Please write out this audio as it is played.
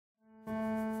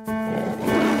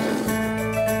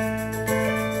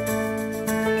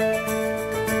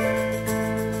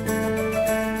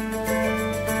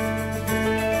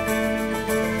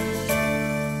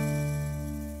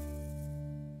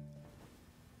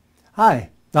Hi,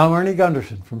 I'm Ernie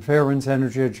Gundersen from Fairwinds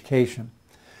Energy Education.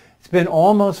 It's been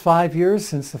almost 5 years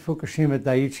since the Fukushima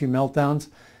Daiichi meltdowns,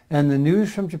 and the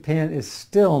news from Japan is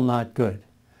still not good.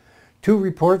 Two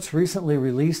reports recently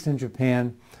released in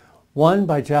Japan, one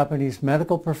by Japanese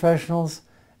medical professionals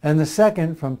and the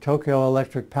second from Tokyo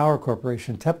Electric Power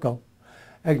Corporation, TEPCO,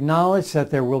 acknowledge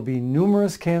that there will be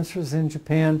numerous cancers in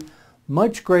Japan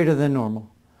much greater than normal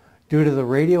due to the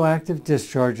radioactive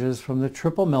discharges from the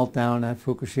triple meltdown at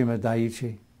Fukushima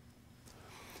Daiichi.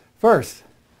 First,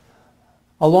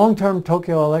 a long-term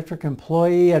Tokyo Electric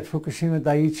employee at Fukushima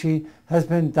Daiichi has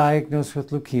been diagnosed with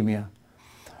leukemia,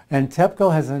 and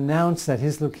TEPCO has announced that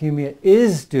his leukemia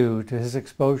is due to his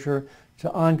exposure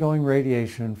to ongoing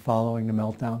radiation following the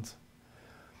meltdowns.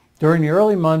 During the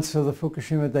early months of the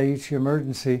Fukushima Daiichi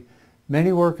emergency,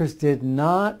 many workers did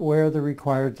not wear the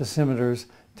required dosimeters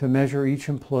to measure each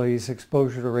employee's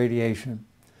exposure to radiation.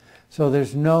 So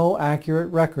there's no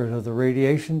accurate record of the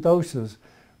radiation doses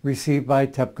received by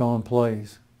TEPCO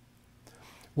employees.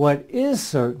 What is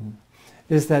certain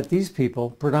is that these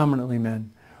people, predominantly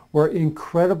men, were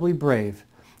incredibly brave,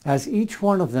 as each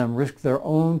one of them risked their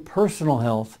own personal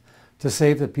health to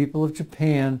save the people of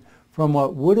Japan from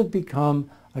what would have become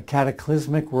a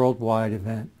cataclysmic worldwide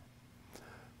event.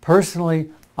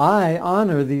 Personally, I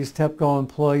honor these TEPCO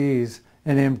employees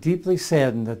and am deeply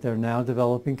saddened that they're now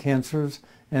developing cancers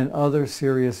and other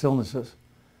serious illnesses.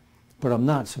 But I'm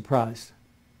not surprised.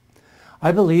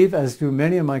 I believe, as do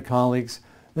many of my colleagues,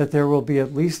 that there will be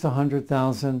at least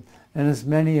 100,000 and as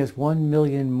many as 1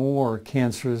 million more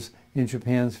cancers in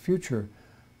Japan's future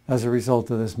as a result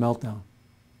of this meltdown.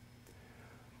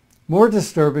 More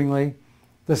disturbingly,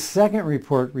 the second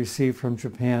report received from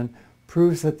Japan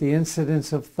proves that the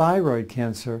incidence of thyroid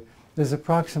cancer is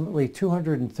approximately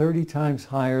 230 times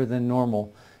higher than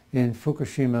normal in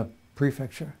Fukushima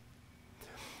Prefecture.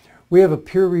 We have a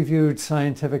peer-reviewed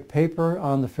scientific paper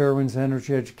on the Fairwinds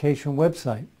Energy Education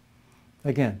website.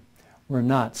 Again, we're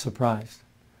not surprised.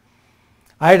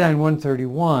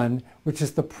 Iodine-131, which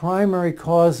is the primary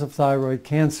cause of thyroid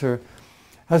cancer,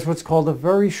 has what's called a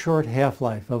very short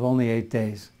half-life of only 8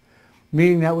 days,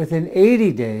 meaning that within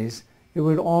 80 days, it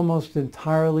would almost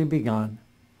entirely be gone.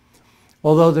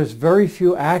 Although there's very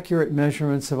few accurate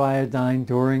measurements of iodine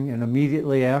during and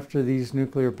immediately after these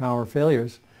nuclear power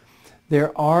failures,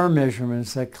 there are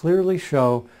measurements that clearly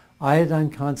show iodine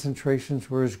concentrations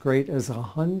were as great as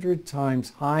 100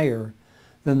 times higher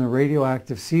than the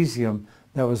radioactive cesium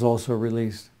that was also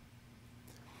released.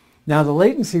 Now, the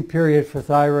latency period for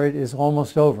thyroid is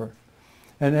almost over,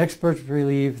 and experts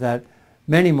believe that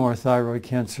many more thyroid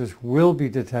cancers will be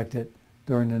detected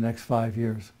during the next 5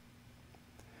 years.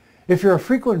 If you're a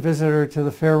frequent visitor to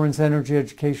the Fairwinds Energy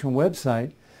Education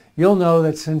website, you'll know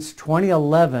that since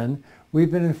 2011,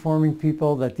 we've been informing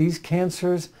people that these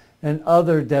cancers and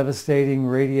other devastating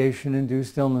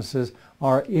radiation-induced illnesses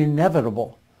are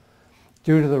inevitable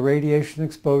due to the radiation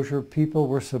exposure people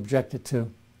were subjected to.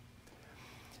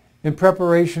 In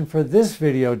preparation for this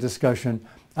video discussion,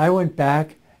 I went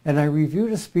back and I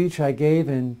reviewed a speech I gave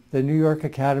in the New York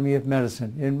Academy of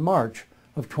Medicine in March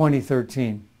of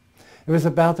 2013. It was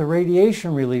about the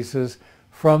radiation releases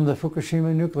from the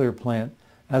Fukushima nuclear plant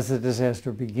as the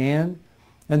disaster began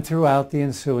and throughout the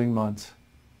ensuing months.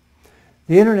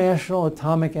 The International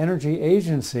Atomic Energy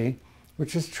Agency,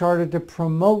 which is chartered to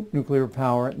promote nuclear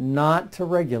power, not to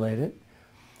regulate it,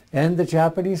 and the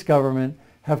Japanese government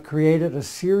have created a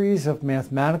series of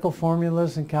mathematical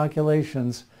formulas and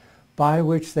calculations by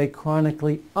which they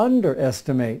chronically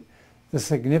underestimate the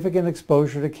significant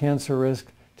exposure to cancer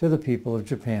risk to the people of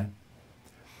Japan.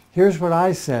 Here's what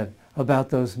I said about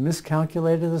those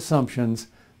miscalculated assumptions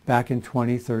back in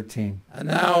 2013. And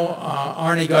now,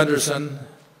 Arnie Gundersen,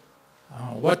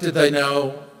 what did they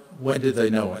know? When did they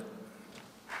know it?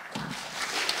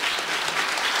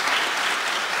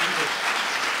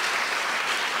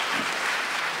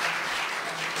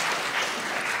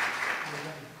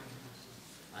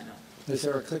 Is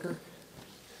there a clicker?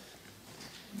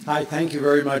 Hi, thank you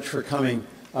very much for coming.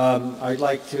 I'd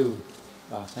like to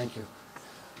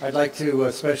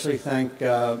especially thank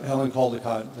Helen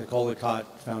Caldecott, the Caldecott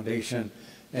Foundation,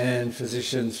 and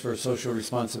Physicians for Social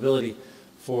Responsibility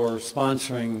for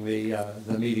sponsoring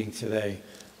the meeting today.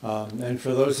 And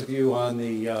for those of you on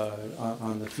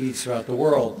the feeds throughout the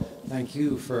world, thank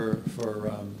you for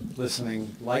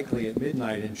listening, likely at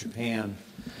midnight in Japan.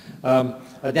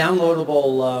 A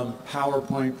downloadable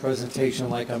PowerPoint presentation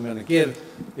like I'm going to give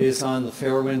is on the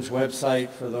Fairwinds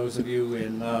website for those of you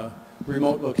in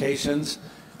remote locations.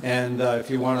 And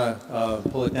if you want to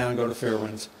pull it down, go to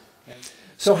Fairwinds.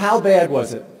 So how bad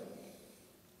was it?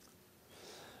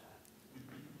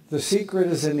 The secret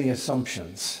is in the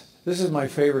assumptions. This is my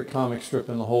favorite comic strip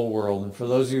in the whole world, and for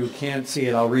those of you who can't see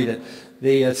it, I'll read it.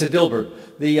 It's a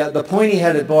Dilbert. The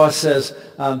pointy-headed boss says,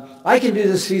 I can do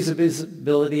this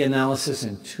feasibility analysis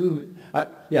in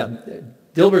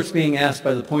Dilbert's being asked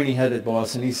by the pointy-headed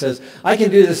boss, and he says, I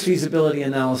can do this feasibility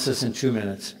analysis in 2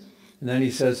 minutes. And then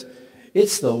he says,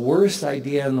 it's the worst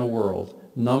idea in the world.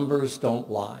 Numbers don't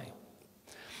lie.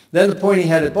 Then the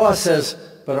pointy-headed boss says,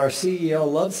 but our CEO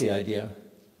loves the idea.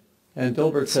 And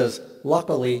Dilbert says,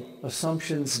 luckily,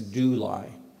 assumptions do lie.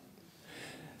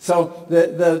 So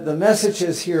the message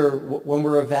is here, when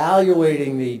we're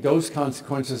evaluating the dose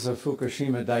consequences of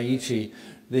Fukushima Daiichi,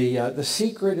 the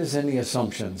secret is in the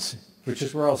assumptions, which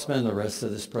is where I'll spend the rest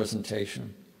of this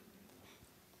presentation.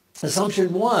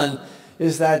 Assumption 1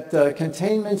 is that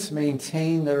containments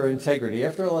maintain their integrity.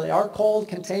 After all, they are called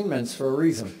containments for a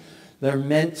reason. They're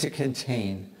meant to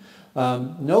contain.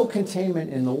 No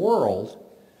containment in the world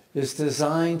is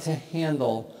designed to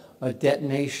handle a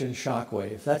detonation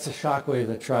shockwave. That's a shockwave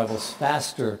that travels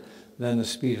faster than the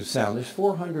speed of sound. There's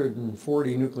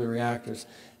 440 nuclear reactors,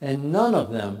 and none of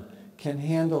them can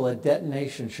handle a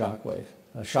detonation shockwave,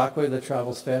 a shockwave that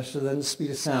travels faster than the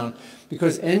speed of sound,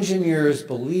 because engineers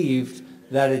believed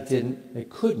that it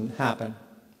couldn't happen.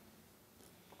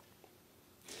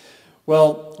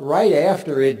 Well, right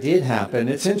after it did happen,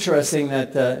 it's interesting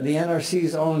that the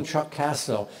NRC's own Chuck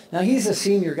Casto, now he's a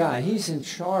senior guy. He's in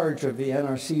charge of the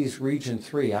NRC's Region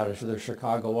 3 out of their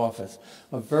Chicago office.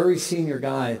 A very senior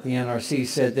guy at the NRC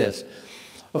said this,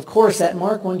 of course, that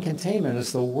Mark I containment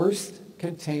is the worst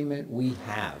containment we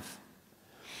have.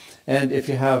 And if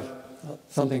you have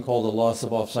something called a loss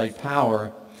of offsite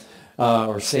power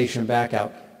or station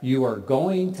backout, you are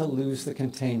going to lose the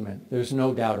containment. There's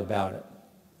no doubt about it.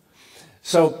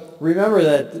 So remember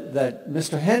that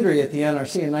Mr. Hendry at the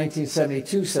NRC in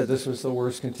 1972 said this was the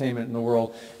worst containment in the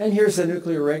world. And here's the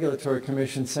Nuclear Regulatory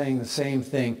Commission saying the same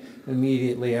thing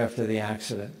immediately after the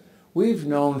accident. We've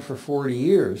known for 40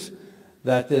 years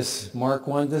that this Mark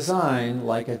I design,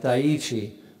 like at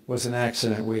Daiichi, was an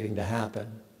accident waiting to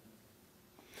happen.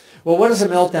 Well, what does a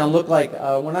meltdown look like?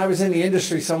 When I was in the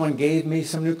industry, someone gave me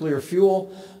some nuclear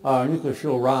fuel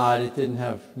rod. It didn't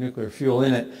have nuclear fuel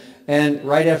in it. And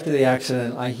right after the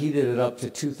accident, I heated it up to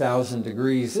 2,000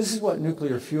 degrees. This is what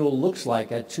nuclear fuel looks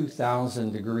like at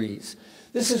 2,000 degrees.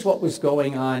 This is what was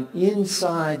going on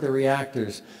inside the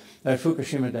reactors at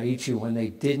Fukushima Daiichi when they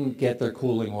didn't get their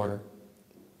cooling order.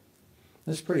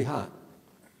 It's pretty hot.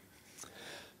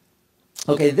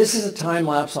 Okay, this is a time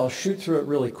lapse. I'll shoot through it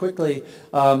really quickly.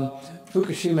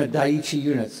 Fukushima Daiichi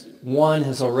units 1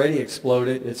 has already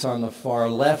exploded. It's on the far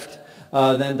left.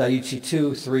 Then Daiichi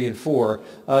 2, 3, and 4.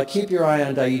 Keep your eye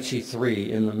on Daiichi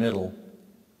 3 in the middle.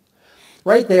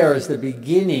 Right there is the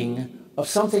beginning of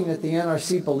something that the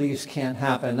NRC believes can't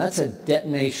happen. That's a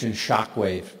detonation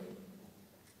shockwave.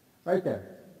 Right there.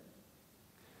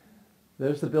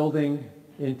 There's the building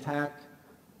intact.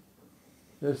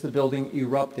 There's the building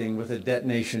erupting with a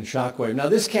detonation shockwave. Now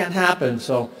this can't happen,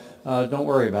 so don't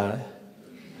worry about it.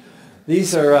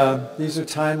 These are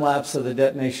time lapse of the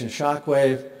detonation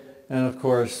shockwave, and of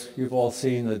course you've all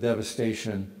seen the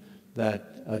devastation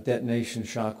that a detonation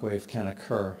shockwave can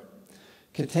occur.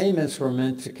 Containments were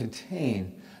meant to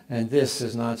contain, and this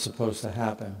is not supposed to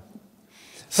happen.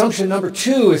 Assumption number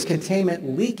 2 is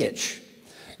containment leakage.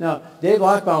 Now, Dave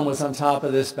Lochbaum was on top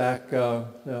of this back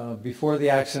before the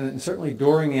accident, and certainly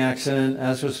during the accident,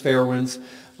 as was Fairwinds.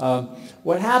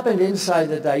 What happened inside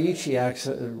the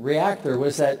Daiichi reactor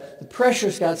was that the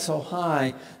pressures got so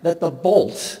high that the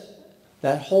bolts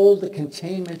that hold the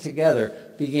containment together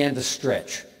began to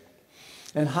stretch.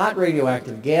 And hot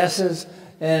radioactive gases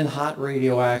and hot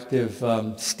radioactive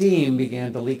steam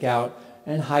began to leak out,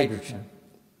 and hydrogen.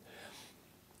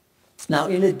 Now,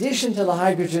 in addition to the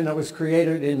hydrogen that was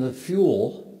created in the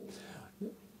fuel,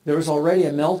 there was already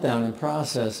a meltdown in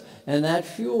process, and that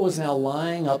fuel was now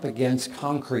lying up against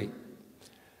concrete.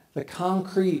 The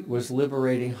concrete was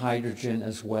liberating hydrogen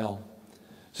as well.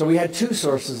 So we had 2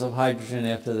 sources of hydrogen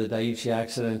after the Daiichi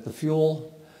accident. The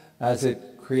fuel, as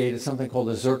it created something called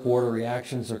a zirc water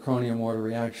reaction, zirconium water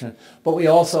reaction. But we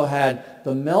also had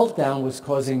the meltdown was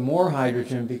causing more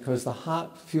hydrogen because the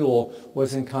hot fuel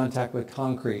was in contact with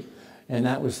concrete, and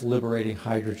that was liberating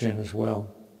hydrogen as well.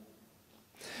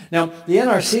 Now, the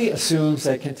NRC assumes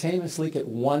that containments leak at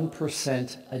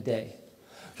 1% a day.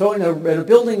 So in a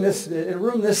building this, in a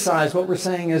room this size, what we're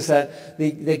saying is that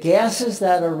the gases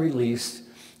that are released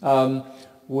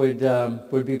would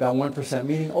be about 1%,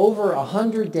 meaning over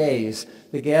 100 days,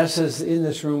 the gases in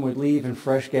this room would leave and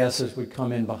fresh gases would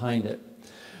come in behind it.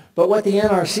 But what the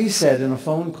NRC said in a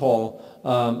phone call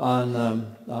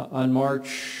on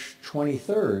March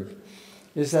 23rd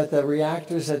is that the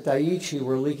reactors at Daiichi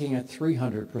were leaking at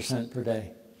 300% per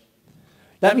day.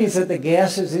 That means that the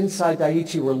gases inside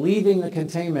Daiichi were leaving the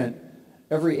containment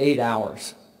every 8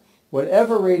 hours.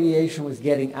 Whatever radiation was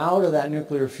getting out of that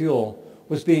nuclear fuel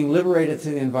was being liberated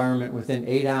to the environment within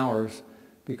 8 hours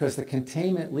because the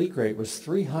containment leak rate was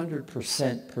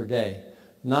 300% per day,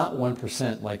 not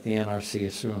 1% like the NRC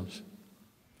assumes.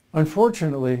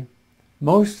 Unfortunately,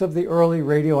 most of the early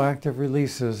radioactive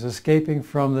releases escaping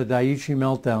from the Daiichi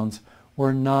meltdowns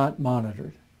were not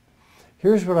monitored.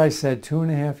 Here's what I said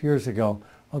 2.5 years ago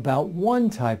about one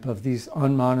type of these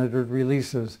unmonitored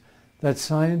releases that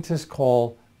scientists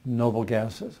call noble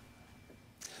gases.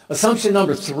 Assumption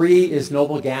number 3 is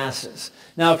noble gases.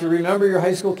 Now, if you remember your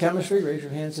high school chemistry, raise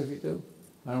your hands if you do.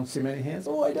 I don't see many hands.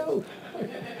 Oh, I do.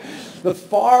 The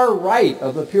far right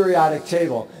of the periodic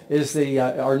table is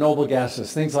our noble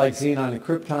gases, things like xenon and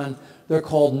krypton. They're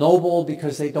called noble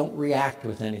because they don't react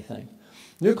with anything.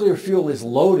 Nuclear fuel is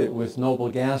loaded with noble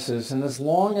gases, and as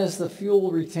long as the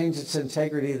fuel retains its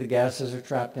integrity, the gases are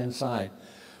trapped inside.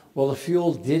 Well, the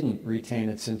fuel didn't retain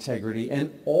its integrity,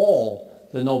 and all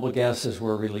the noble gases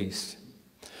were released.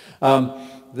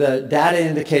 The data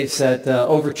indicates that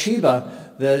over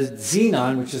Chiba, the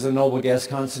xenon, which is a noble gas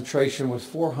concentration, was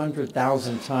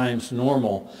 400,000 times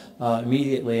normal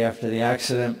immediately after the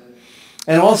accident.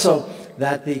 And also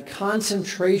that the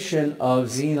concentration of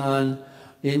xenon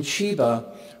in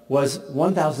Chiba was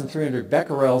 1,300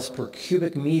 becquerels per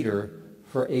cubic meter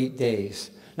for 8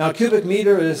 days. Now, a cubic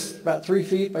meter is about 3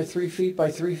 feet by 3 feet by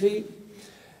 3 feet.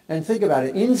 And think about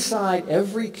it. Inside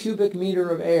every cubic meter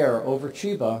of air over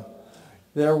Chiba,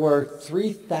 there were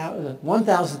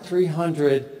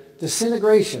 1,300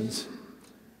 disintegrations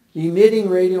emitting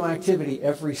radioactivity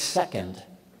every second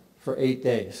for 8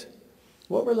 days.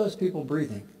 What were those people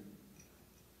breathing?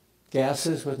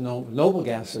 Gases with noble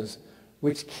gases,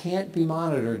 which can't be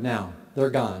monitored now. They're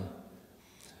gone.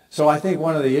 So I think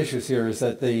one of the issues here is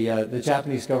that the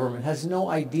Japanese government has no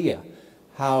idea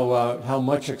how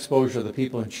much exposure the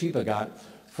people in Chiba got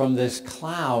from this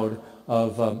cloud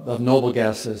of noble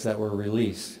gases that were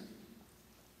released.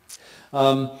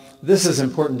 This is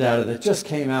important data that just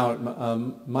came out.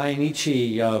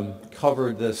 Mainichi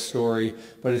covered this story,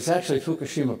 but it's actually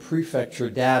Fukushima Prefecture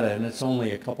data, and it's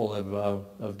only a couple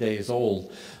of days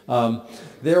old.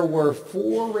 There were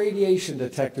 4 radiation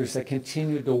detectors that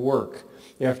continued to work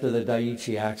after the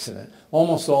Daiichi accident.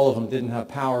 Almost all of them didn't have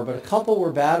power, but a couple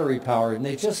were battery powered, and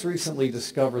they just recently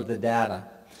discovered the data.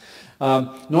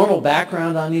 Normal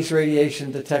background on these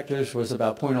radiation detectors was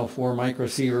about 0.04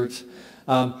 microsieverts.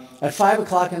 At 5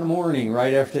 o'clock in the morning,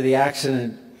 right after the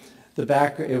accident,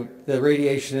 the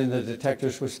radiation in the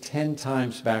detectors was 10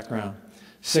 times background.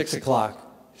 6 o'clock,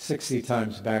 60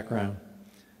 times background.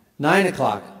 9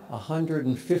 o'clock,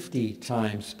 150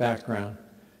 times background.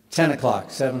 10 o'clock,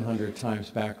 700 times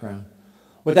background.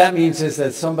 What that means is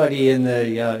that somebody in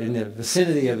the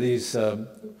vicinity of these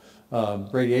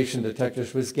radiation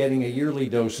detectors was getting a yearly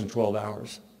dose in 12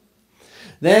 hours.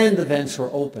 Then the vents were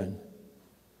open.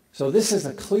 So this is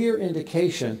a clear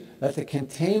indication that the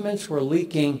containments were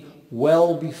leaking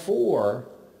well before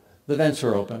the vents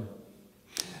were open.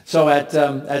 So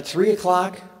at 3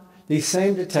 o'clock, these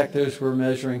same detectors were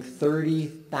measuring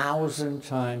 30,000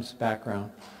 times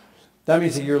background. That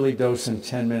means a yearly dose in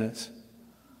 10 minutes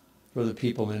for the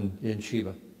people in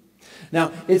Chiba.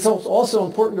 Now, it's also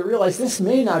important to realize this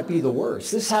may not be the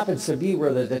worst. This happens to be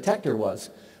where the detector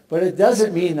was. But it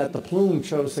doesn't mean that the plume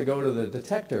chose to go to the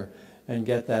detector and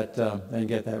get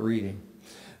that reading.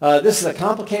 This is a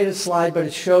complicated slide, but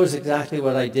it shows exactly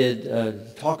what I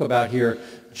did talk about here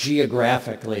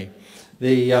geographically.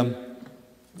 The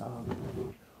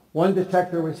one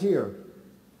detector was here.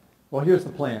 Well, here's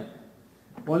the plant.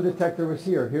 One detector was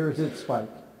here. Here's its spike.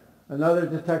 Another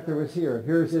detector was here.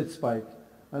 Here's its spike.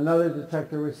 Another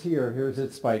detector was here. Here's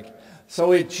its spike.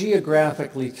 So it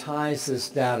geographically ties this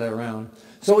data around.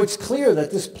 So it's clear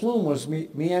that this plume was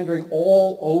meandering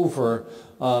all over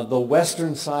the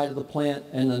western side of the plant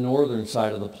and the northern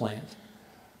side of the plant,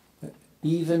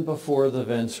 even before the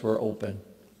vents were open.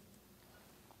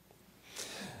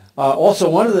 Also,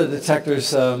 one of the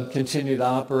detectors continued to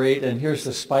operate, and here's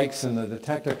the spikes in the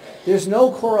detector. There's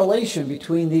no correlation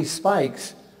between these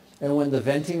spikes and when the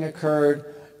venting occurred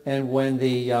and when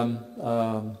the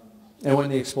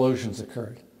explosions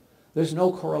occurred. There's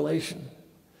no correlation,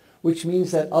 which means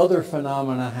that other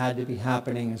phenomena had to be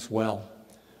happening as well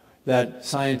that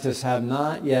scientists have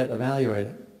not yet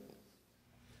evaluated.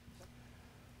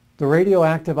 The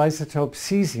radioactive isotope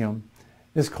cesium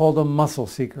is called a muscle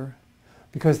seeker.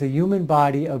 because the human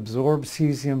body absorbs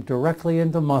cesium directly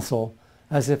into muscle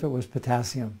as if it was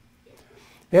potassium.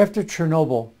 After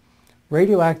Chernobyl,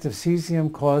 radioactive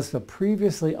cesium caused a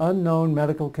previously unknown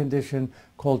medical condition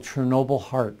called Chernobyl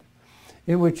heart,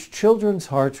 in which children's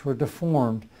hearts were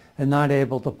deformed and not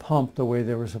able to pump the way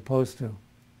they were supposed to.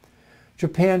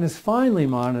 Japan is finally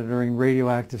monitoring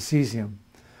radioactive cesium,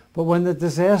 but when the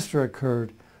disaster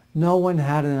occurred, no one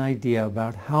had an idea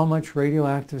about how much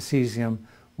radioactive cesium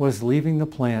was leaving the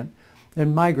plant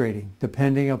and migrating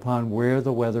depending upon where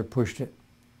the weather pushed it.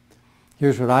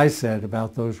 Here's what I said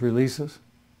about those releases.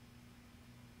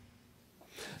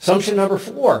 Assumption number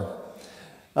 4,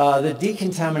 the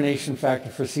decontamination factor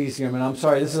for cesium. And I'm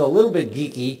sorry, this is a little bit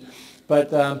geeky,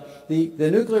 but the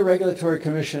Nuclear Regulatory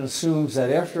Commission assumes that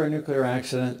after a nuclear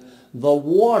accident, the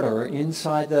water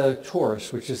inside the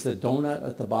torus, which is the donut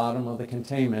at the bottom of the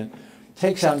containment,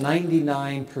 takes out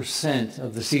 99%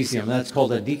 of the cesium. That's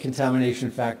called a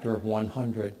decontamination factor of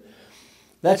 100.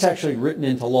 That's actually written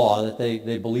into law that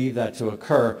they believe that to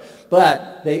occur.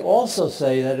 But they also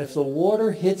say that if the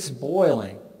water hits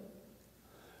boiling,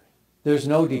 there's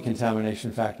no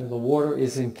decontamination factor. The water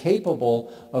is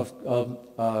incapable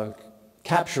of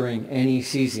capturing any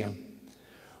cesium.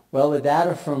 Well, the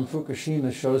data from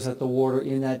Fukushima shows that the water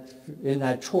in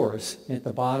that torus at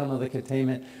the bottom of the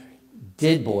containment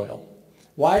did boil.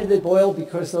 Why did they boil?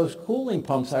 Because those cooling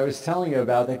pumps I was telling you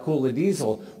about that cool the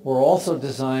diesel were also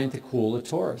designed to cool the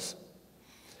torus.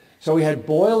 So we had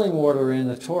boiling water in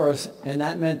the torus, and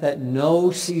that meant that no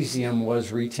cesium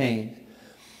was retained.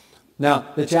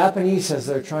 Now, the Japanese, as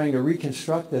they're trying to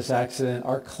reconstruct this accident,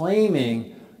 are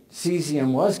claiming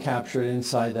cesium was captured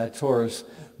inside that torus,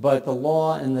 but the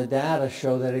law and the data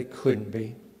show that it couldn't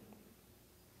be.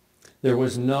 There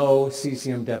was no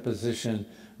cesium deposition,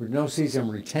 or no cesium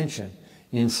retention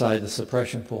inside the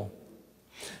suppression pool.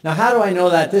 Now, how do I know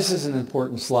that? This is an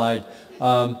important slide.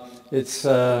 It's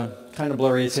kind of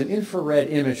blurry. It's an infrared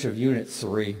image of Unit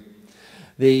 3.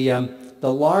 The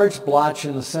large blotch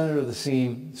in the center of the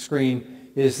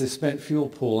screen is the spent fuel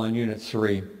pool on Unit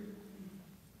 3.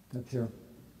 That's here.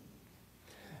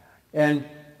 And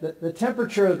the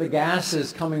temperature of the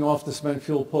gases coming off the spent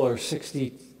fuel pool are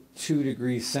 62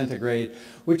 degrees centigrade,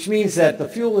 which means that the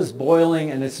fuel is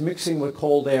boiling and it's mixing with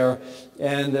cold air,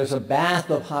 and there's a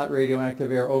bath of hot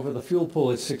radioactive air over the fuel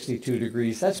pool at 62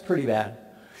 degrees. That's pretty bad.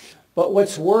 But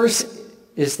what's worse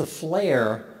is the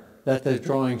flare that the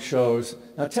drawing shows.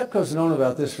 Now, TEPCO's known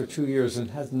about this for 2 years and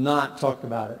has not talked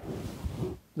about it.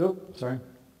 Nope, sorry.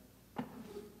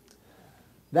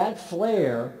 That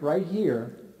flare right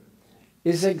here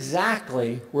is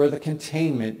exactly where the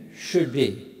containment should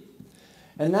be.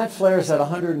 And that flare is at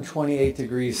 128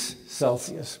 degrees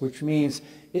Celsius, which means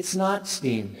it's not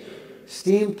steam.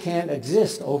 Steam can't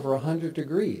exist over 100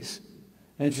 degrees.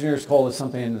 Engineers call this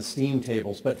something in the steam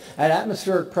tables. But at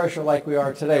atmospheric pressure like we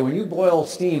are today, when you boil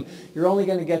steam, you're only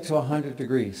going to get to 100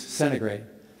 degrees centigrade.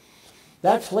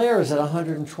 That flare is at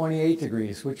 128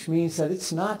 degrees, which means that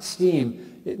it's not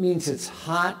steam. It means it's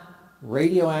hot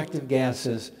radioactive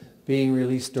gases being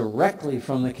released directly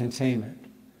from the containment.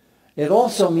 It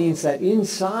also means that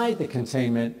inside the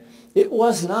containment, it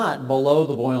was not below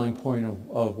the boiling point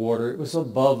of water. It was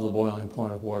above the boiling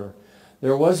point of water.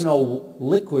 There was no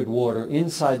liquid water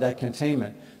inside that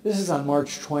containment. This is on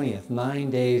March 20th, 9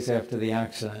 days after the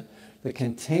accident. The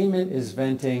containment is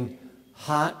venting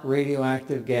hot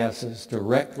radioactive gases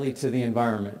directly to the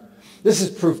environment. This is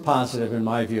proof positive in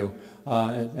my view.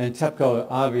 And TEPCO,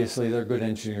 obviously, they're good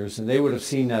engineers, and they would have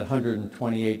seen that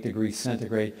 128 degrees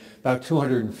centigrade, about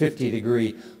 250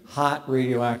 degree hot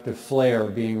radioactive flare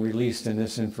being released in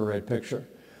this infrared picture.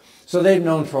 So they've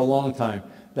known for a long time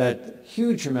that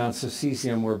huge amounts of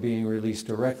cesium were being released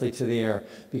directly to the air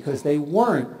because they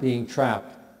weren't being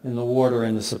trapped in the water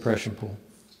in the suppression pool.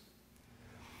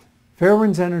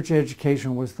 Fairwinds Energy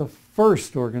Education was the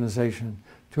first organization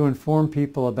to inform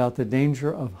people about the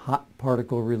danger of hot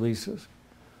particle releases.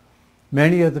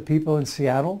 Many of the people in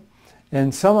Seattle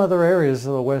and some other areas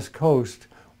of the West Coast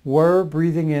were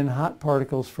breathing in hot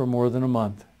particles for more than a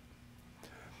month.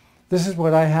 This is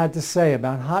what I had to say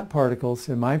about hot particles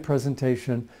in my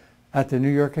presentation at the New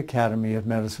York Academy of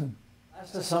Medicine.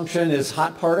 Last assumption is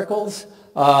hot particles.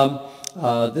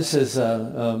 This is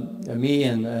me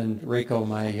and Reiko,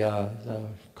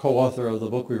 my co-author of the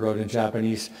book we wrote in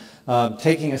Japanese,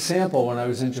 taking a sample when I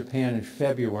was in Japan in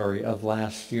February of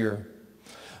last year.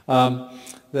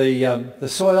 The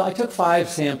soil, I took 5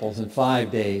 samples in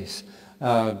 5 days.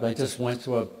 I just went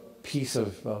to piece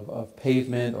of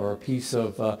pavement or a piece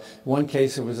of, one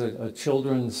case it was a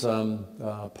children's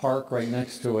park right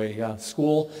next to a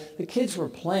school. The kids were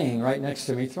playing right next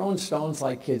to me, throwing stones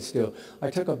like kids do. I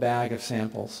took a bag of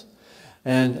samples.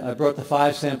 And I brought the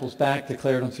 5 samples back,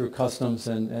 declared them through customs,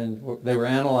 and they were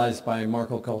analyzed by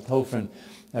Marco Kalthofen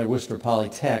at Worcester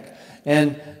Polytech.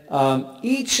 And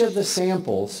each of the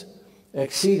samples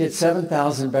exceeded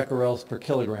 7,000 becquerels per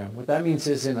kilogram. What that means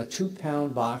is in a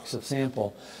 2-pound box of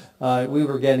sample, we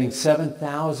were getting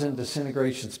 7,000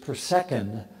 disintegrations per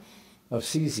second of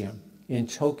cesium in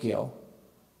Tokyo,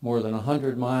 more than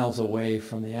 100 miles away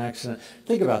from the accident.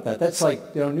 Think about that. That's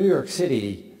like, New York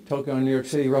City, Tokyo and New York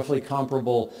City, roughly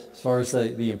comparable as far as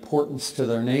the importance to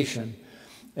their nation.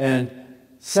 And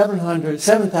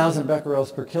 7,000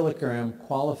 becquerels per kilogram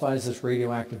qualifies as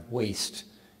radioactive waste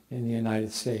in the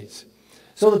United States.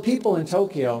 So the people in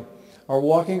Tokyo are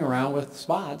walking around with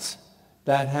spots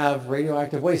that have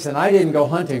radioactive waste. And I didn't go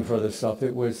hunting for this stuff.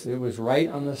 It was right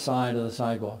on the side of the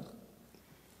sidewalk.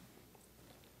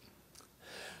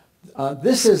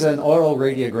 This is an oral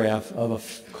radiograph of a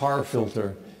car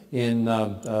filter in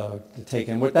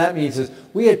taken. What that means is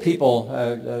we had people,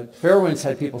 Fairwinds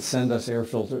had people send us air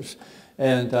filters.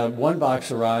 And one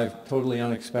box arrived, totally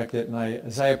unexpected. And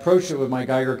as I approached it with my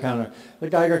Geiger counter, the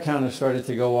Geiger counter started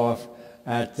to go off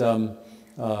at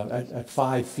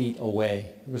 5 feet away.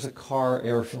 It was a car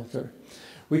air filter.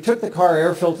 We took the car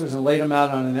air filters and laid them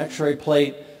out on an X-ray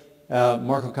plate.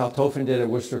 Marco Kalthofen did at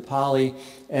Worcester Poly.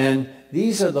 And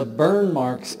these are the burn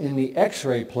marks in the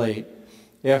X-ray plate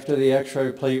after the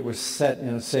X-ray plate was set in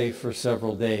a safe for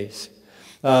several days.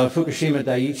 Fukushima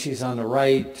Daiichi is on the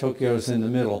right, Tokyo's in the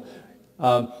middle.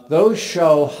 Those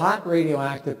show hot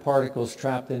radioactive particles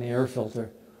trapped in the air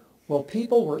filter. Well,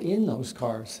 people were in those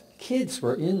cars. Kids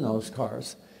were in those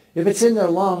cars. If it's in their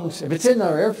lungs, if it's in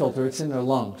their air filter, it's in their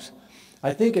lungs.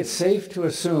 I think it's safe to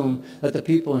assume that the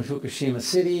people in Fukushima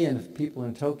City and the people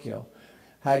in Tokyo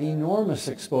had enormous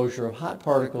exposure of hot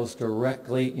particles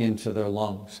directly into their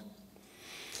lungs.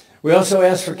 We also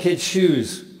asked for kids'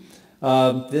 shoes.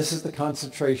 This is the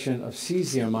concentration of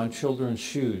cesium on children's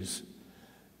shoes.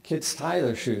 Kids tie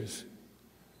their shoes.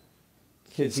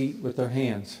 Kids eat with their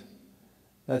hands.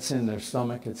 That's in their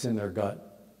stomach, it's in their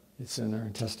gut, it's in their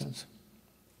intestines.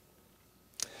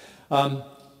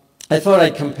 I thought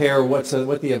I'd compare what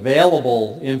the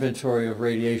available inventory of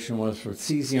radiation was for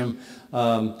cesium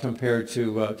compared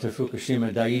to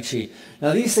Fukushima Daiichi.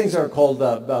 Now these things are called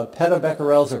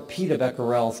petabecquerels or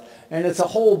petabecquerels, and it's a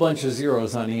whole bunch of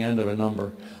zeros on the end of a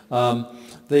number.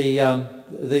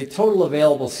 The total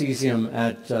available cesium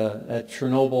at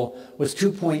Chernobyl was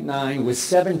 2.9 with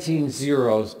 17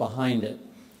 zeros behind it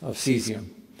of cesium.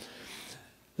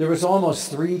 There was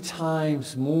almost 3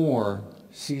 times more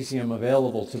cesium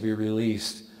available to be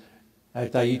released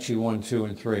at Daiichi 1, 2,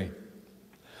 and 3.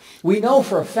 We know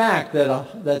for a fact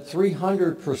that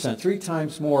 300%, 3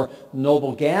 times more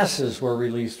noble gases were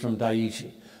released from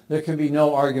Daiichi. There can be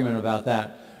no argument about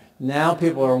that. Now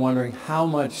people are wondering how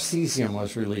much cesium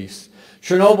was released.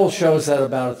 Chernobyl shows that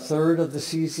about 1/3 of the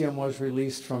cesium was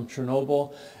released from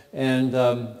Chernobyl, and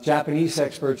Japanese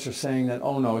experts are saying that,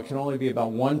 oh no, it can only be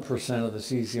about 1% of the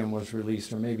cesium was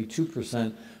released, or maybe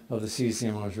 2% of the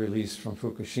cesium was released from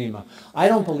Fukushima. I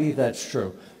don't believe that's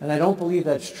true, and I don't believe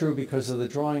that's true because of the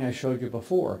drawing I showed you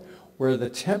before, where the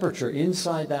temperature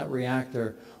inside that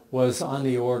reactor was on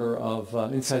the order of,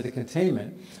 inside the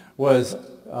containment, was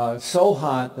so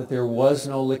hot that there was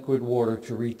no liquid water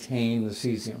to retain the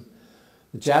cesium.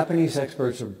 The Japanese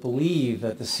experts believe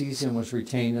that the cesium was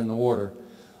retained in the water,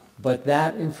 but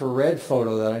that infrared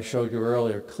photo that I showed you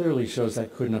earlier clearly shows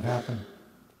that couldn't have happened.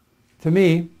 To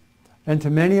me, and to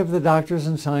many of the doctors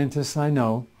and scientists I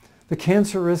know, the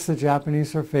cancer risks the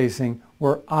Japanese are facing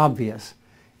were obvious,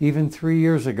 even 3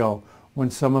 years ago when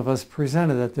some of us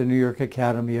presented at the New York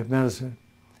Academy of Medicine.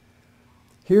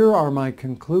 Here are my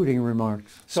concluding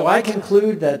remarks. So I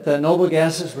conclude that the noble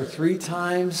gases were 3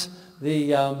 times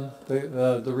the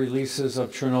releases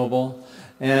of Chernobyl,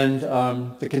 and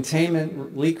the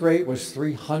containment leak rate was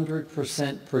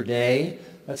 300% per day.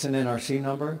 That's an NRC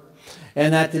number.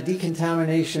 And that the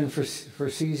decontamination for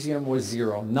cesium was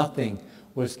 0. Nothing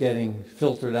was getting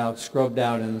filtered out, scrubbed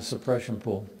out in the suppression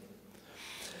pool.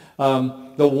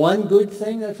 The one good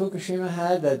thing that Fukushima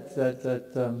had that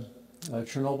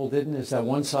Chernobyl didn't is that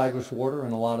one side was water,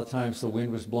 and a lot of times the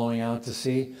wind was blowing out to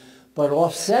sea. But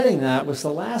offsetting that was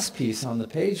the last piece on the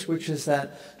page, which is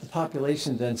that the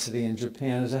population density in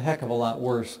Japan is a heck of a lot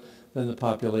worse than the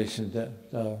population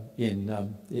around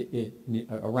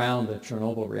the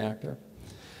Chernobyl reactor.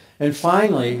 And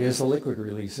finally is the liquid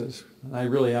releases. I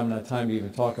really haven't had time to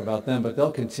even talk about them, but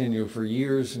they'll continue for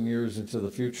years and years into the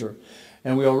future.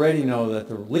 And we already know that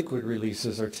the liquid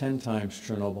releases are 10 times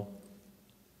Chernobyl.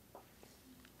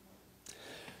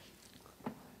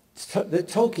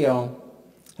 Tokyo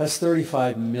has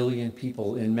 35 million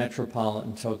people in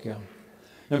metropolitan Tokyo.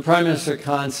 And Prime Minister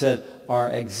Khan said, our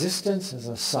existence as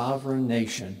a sovereign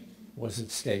nation was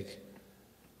at stake.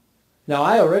 Now,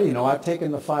 I already know, I've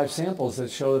taken the 5 samples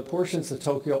that show that portions of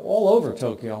Tokyo, all over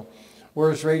Tokyo, were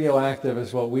as radioactive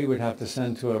as what we would have to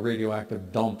send to a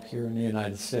radioactive dump here in the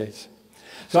United States.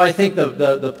 So I think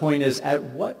the point is, at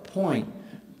what point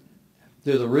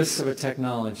do the risks of a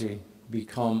technology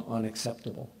become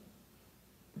unacceptable?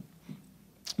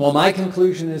 Well, my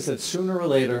conclusion is that sooner or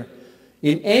later,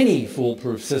 in any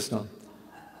foolproof system,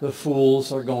 the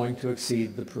fools are going to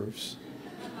exceed the proofs.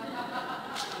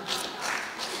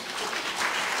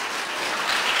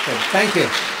 So, thank you.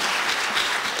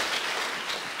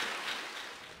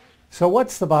 So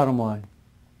what's the bottom line?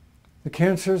 The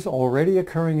cancers already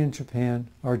occurring in Japan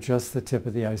are just the tip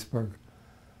of the iceberg.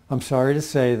 I'm sorry to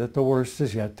say that the worst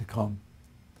is yet to come.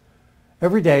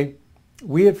 Every day,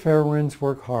 we at Fairewinds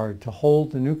work hard to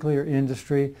hold the nuclear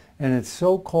industry and its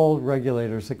so-called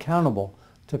regulators accountable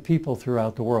to people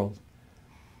throughout the world.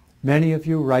 Many of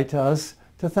you write to us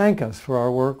to thank us for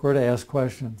our work or to ask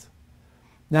questions.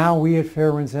 Now we at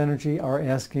Fairewinds Energy are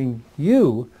asking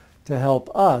you to help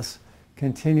us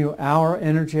continue our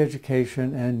energy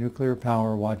education and nuclear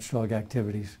power watchdog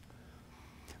activities.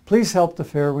 Please help the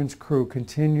Fairewinds crew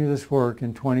continue this work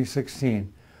in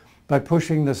 2016 by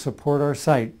pushing the Support Our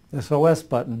Site SOS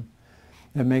button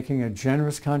and making a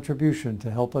generous contribution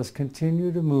to help us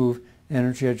continue to move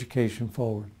energy education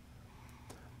forward.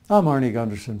 I'm Arnie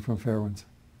Gundersen from Fairewinds.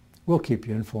 We'll keep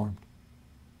you informed.